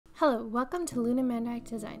Hello, welcome to Luna Mandak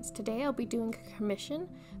Designs. Today I'll be doing a commission.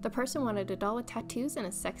 The person wanted a doll with tattoos and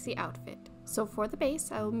a sexy outfit. So for the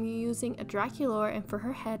base, I will be using a Draculaur, and for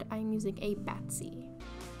her head, I'm using a Batsy.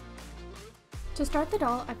 To start the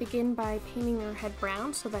doll, I begin by painting her head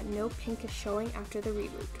brown so that no pink is showing after the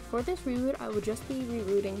reroot. For this reroot, I will just be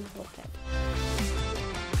rerooting the whole head.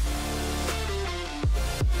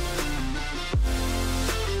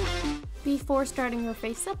 Before starting her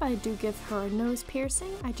face up, I do give her a nose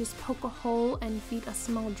piercing. I just poke a hole and feed a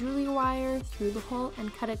small jewelry wire through the hole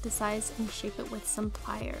and cut it to size and shape it with some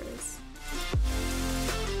pliers.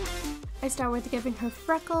 I start with giving her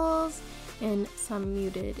freckles and some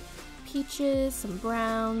muted peaches, some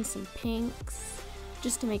browns, some pinks,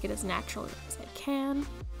 just to make it as natural as I can.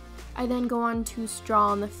 I then go on to draw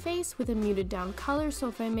on the face with a muted down color, so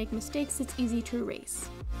if I make mistakes, it's easy to erase.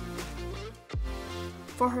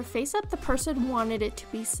 For her face up, the person wanted it to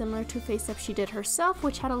be similar to face up she did herself,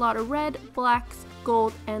 which had a lot of red, blacks,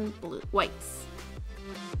 gold, and whites.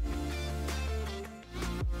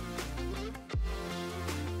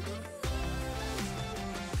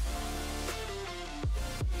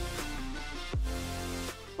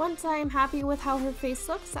 Once I am happy with how her face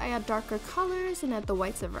looks, I add darker colors and add the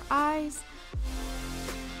whites of her eyes.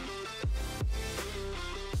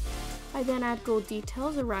 I then add gold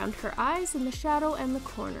details around her eyes in the shadow and the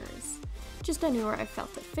corners, just anywhere I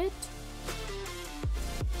felt it fit.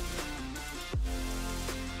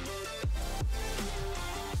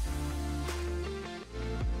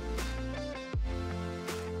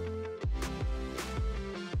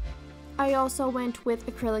 I also went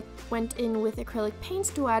in with acrylic paints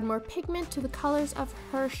to add more pigment to the colors of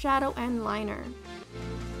her shadow and liner.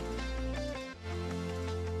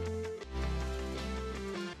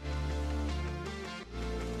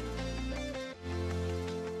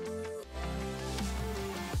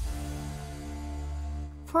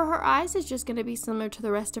 For her eyes, it's just going to be similar to the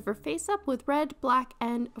rest of her face up with red, black,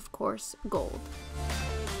 and of course, gold.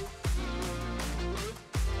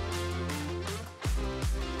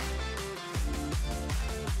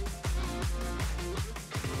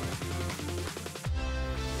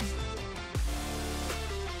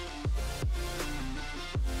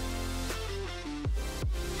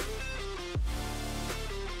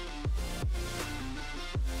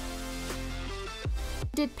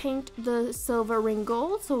 Did paint the silver ring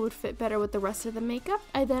gold so it would fit better with the rest of the makeup.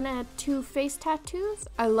 I then add 2 face tattoos.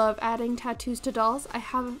 I love adding tattoos to dolls. I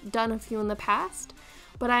have done a few in the past,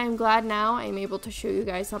 but I am glad now I'm able to show you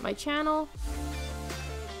guys on my channel.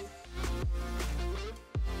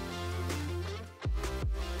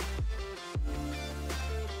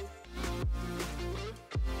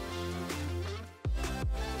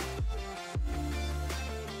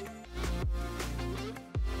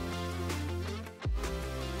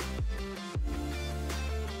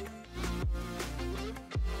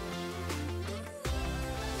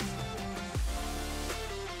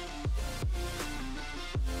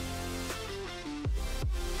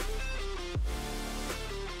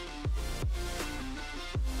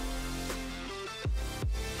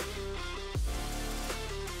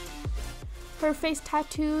 Her face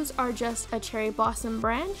tattoos are just a cherry blossom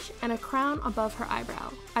branch and a crown above her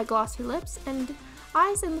eyebrow. I gloss her lips and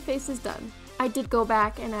eyes, and the face is done. I did go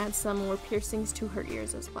back and add some more piercings to her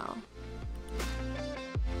ears as well.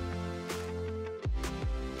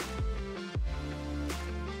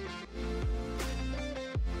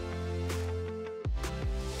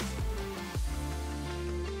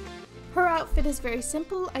 Her outfit is very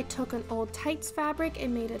simple. I took an old tights fabric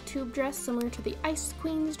and made a tube dress similar to the Ice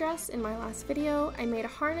Queen's dress in my last video. I made a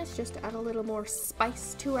harness just to add a little more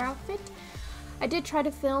spice to her outfit. I did try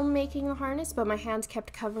to film making a harness, but my hands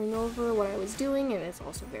kept covering over what I was doing, and it's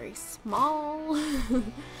also very small.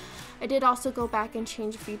 I did also go back and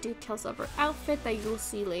change a few details of her outfit that you will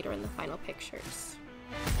see later in the final pictures.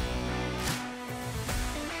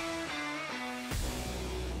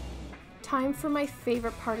 Time for my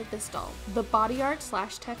favorite part of this doll, the body art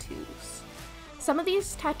 / tattoos. Some of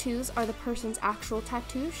these tattoos are the person's actual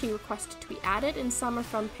tattoo she requested to be added, and some are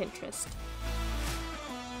from Pinterest.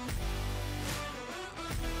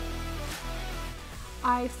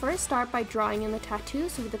 I first start by drawing in the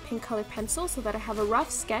tattoos with a pink color pencil so that I have a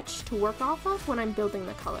rough sketch to work off of when I'm building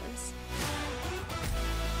the colors.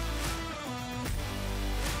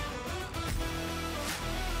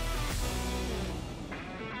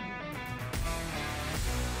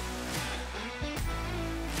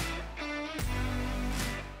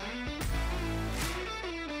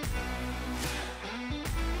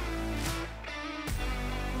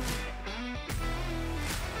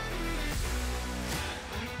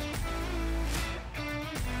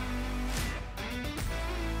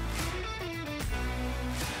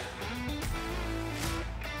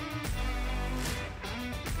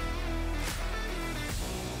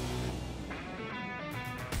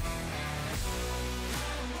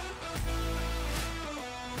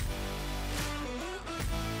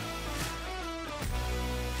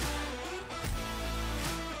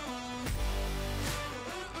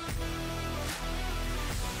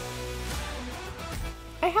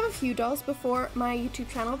 I have a few dolls before my YouTube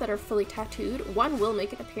channel that are fully tattooed. One will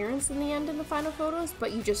make an appearance in the end in the final photos,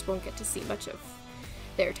 but you just won't get to see much of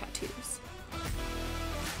their tattoos.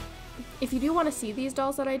 If you do want to see these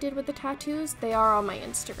dolls that I did with the tattoos, they are on my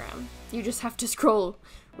Instagram. You just have to scroll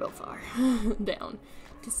real far down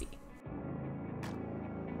to see.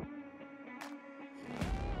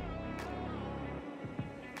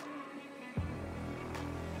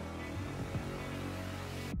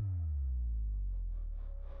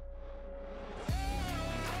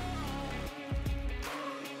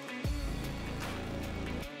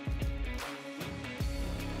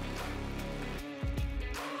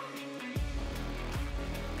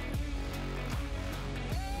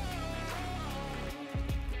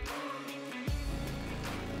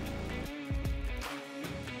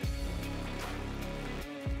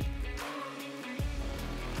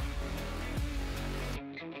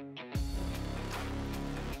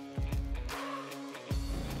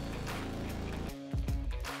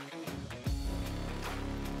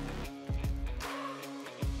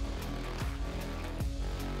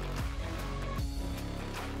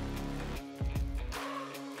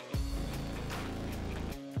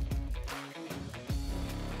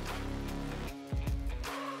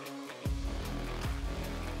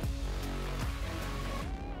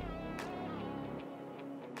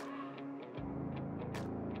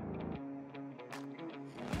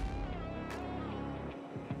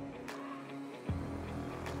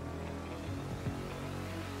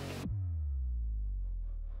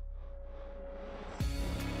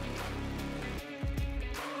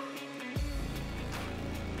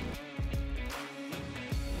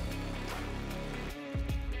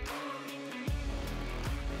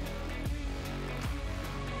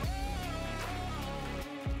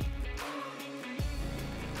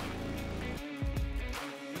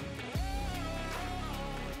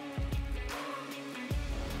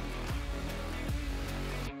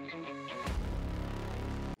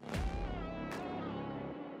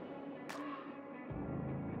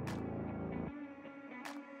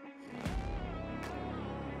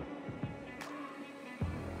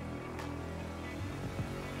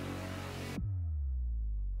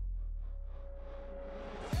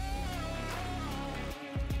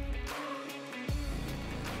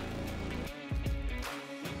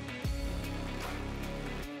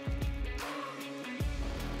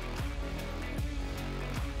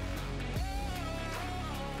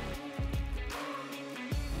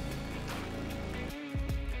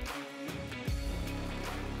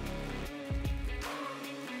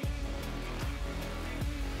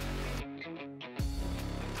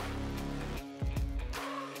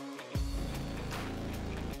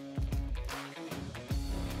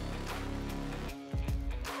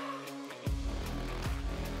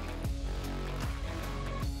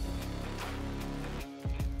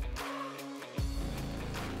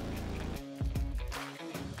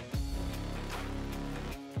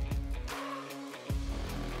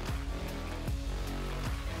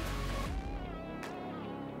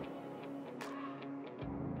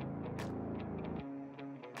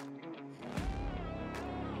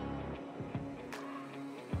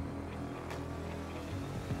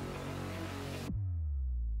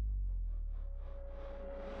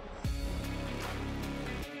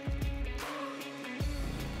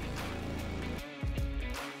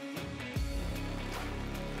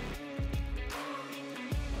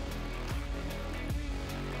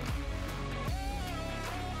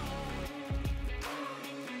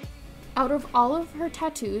 Out of all of her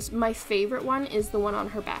tattoos, my favorite one is the one on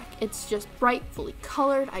her back. It's just bright, fully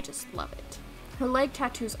colored, I just love it. Her leg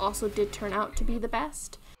tattoos also did turn out to be the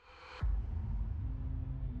best.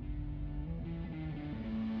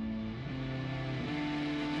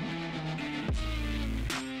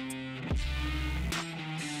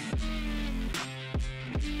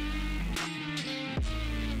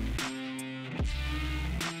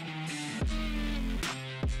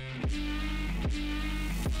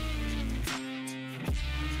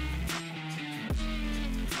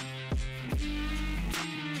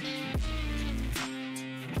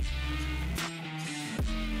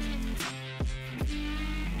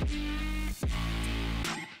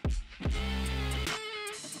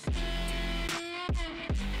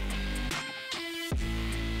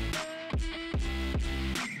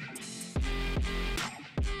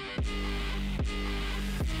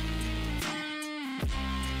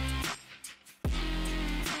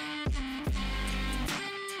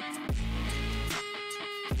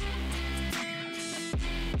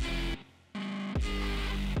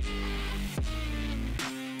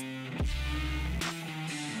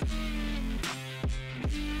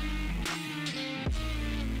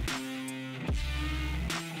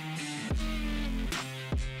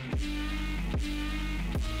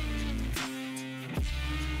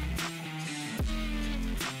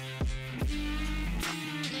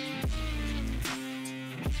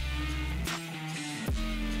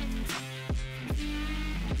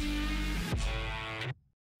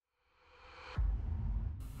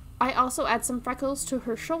 I also add some freckles to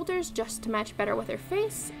her shoulders just to match better with her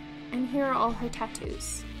face, and here are all her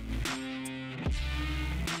tattoos.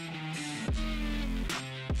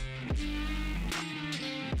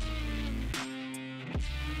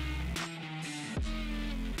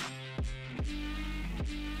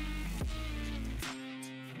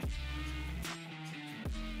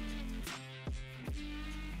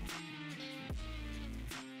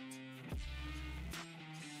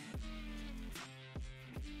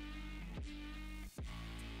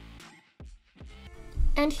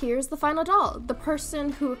 And here's the final doll. The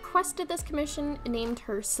person who requested this commission named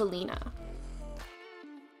her Selene.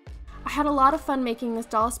 I had a lot of fun making this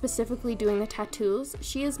doll, specifically doing the tattoos.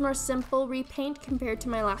 She is more simple repaint compared to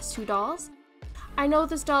my last two dolls. I know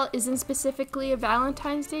this doll isn't specifically a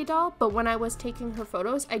Valentine's Day doll, but when I was taking her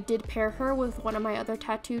photos, I did pair her with one of my other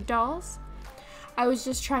tattooed dolls. I was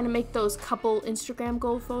just trying to make those couple Instagram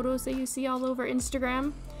goal photos that you see all over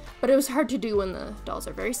Instagram, but it was hard to do when the dolls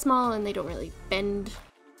are very small and they don't really bend.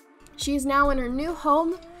 She is now in her new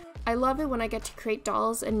home. I love it when I get to create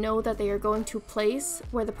dolls and know that they are going to a place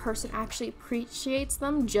where the person actually appreciates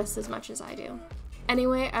them just as much as I do.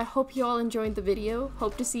 Anyway, I hope you all enjoyed the video.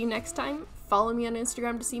 Hope to see you next time. Follow me on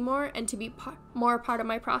Instagram to see more and to be more a part of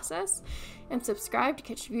my process. And subscribe to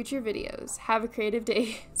catch future videos. Have a creative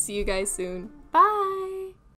day. See you guys soon. Bye!